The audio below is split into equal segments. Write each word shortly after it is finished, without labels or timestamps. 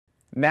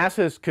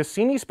NASA's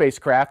Cassini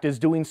spacecraft is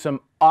doing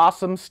some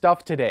awesome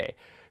stuff today.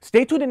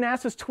 Stay tuned to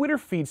NASA's Twitter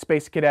feed,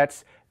 Space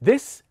Cadets.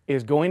 This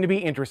is going to be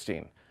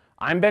interesting.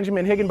 I'm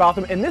Benjamin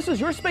Higginbotham, and this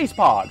is your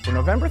SpacePod for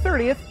November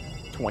 30th,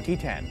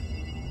 2010.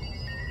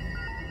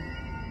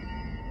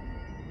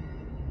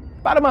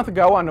 About a month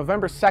ago, on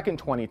November 2nd,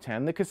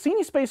 2010, the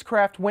Cassini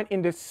spacecraft went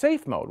into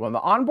safe mode when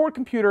the onboard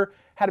computer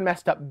had a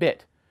messed up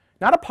bit.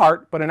 Not a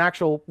part, but an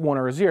actual 1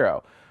 or a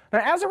 0. Now,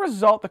 as a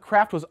result, the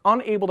craft was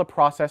unable to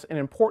process an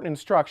important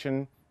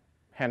instruction,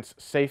 hence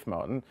safe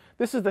mode. And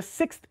this is the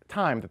 6th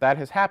time that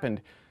has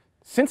happened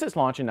since its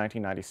launch in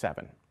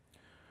 1997.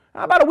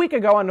 About a week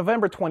ago, on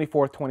November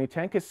 24th,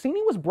 2010,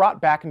 Cassini was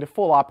brought back into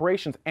full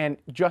operations, and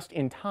just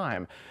in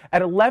time.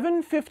 At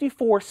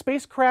 11:54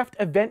 spacecraft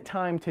event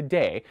time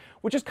today,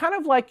 which is kind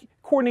of like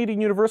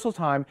coordinated universal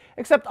time,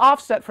 except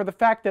offset for the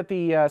fact that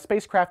the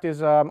spacecraft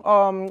is,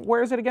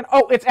 where is it again?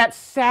 Oh, it's at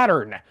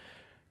Saturn.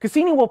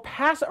 Cassini will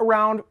pass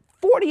around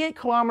 48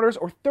 kilometers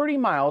or 30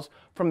 miles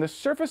from the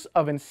surface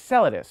of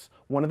Enceladus,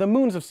 one of the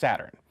moons of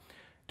Saturn.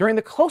 During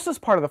the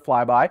closest part of the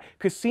flyby,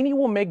 Cassini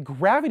will make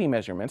gravity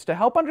measurements to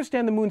help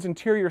understand the moon's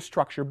interior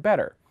structure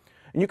better.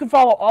 And you can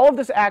follow all of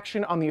this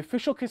action on the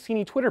official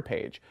Cassini Twitter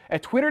page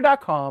at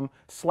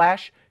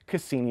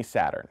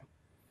twitter.com/CassiniSaturn.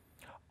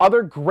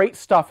 Other great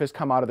stuff has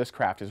come out of this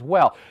craft as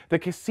well. The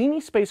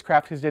Cassini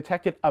spacecraft has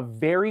detected a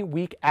very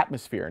weak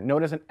atmosphere,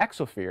 known as an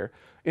exosphere,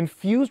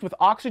 infused with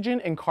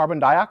oxygen and carbon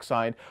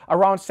dioxide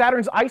around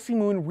Saturn's icy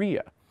moon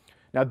Rhea.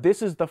 Now,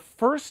 this is the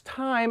first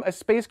time a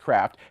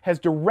spacecraft has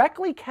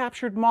directly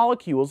captured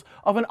molecules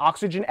of an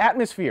oxygen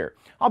atmosphere,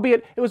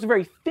 albeit it was a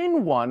very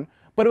thin one,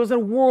 but it was in a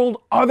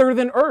world other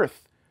than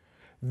Earth.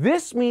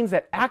 This means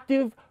that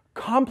active,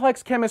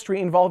 complex chemistry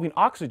involving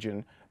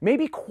oxygen may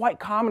be quite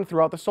common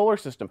throughout the solar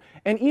system,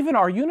 and even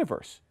our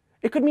universe.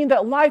 It could mean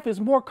that life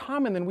is more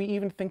common than we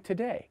even think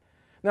today.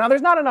 Now,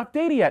 there's not enough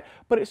data yet,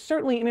 but it's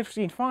certainly an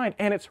interesting find,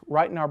 and it's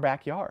right in our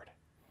backyard.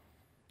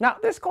 Now,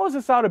 this closes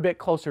us out a bit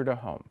closer to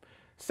home.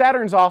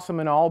 Saturn's awesome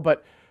and all,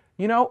 but,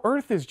 you know,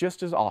 Earth is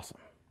just as awesome.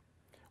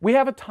 We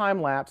have a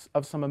time-lapse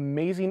of some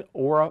amazing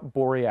aurora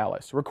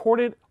borealis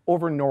recorded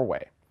over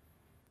Norway.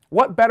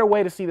 What better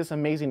way to see this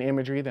amazing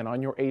imagery than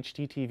on your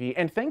HDTV?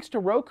 And thanks to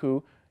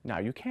Roku, now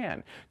you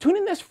can. Tune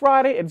in this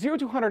Friday at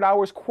 0200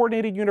 hours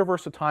Coordinated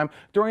Universal Time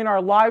during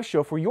our live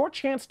show for your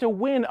chance to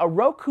win a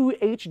Roku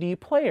HD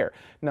player.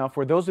 Now,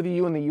 for those of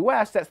you in the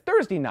US, that's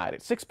Thursday night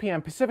at 6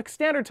 p.m. Pacific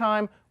Standard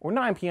Time or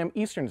 9 p.m.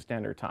 Eastern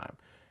Standard Time.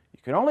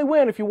 You can only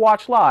win if you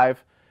watch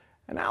live.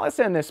 And now let's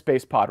end this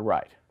SpacePod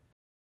right.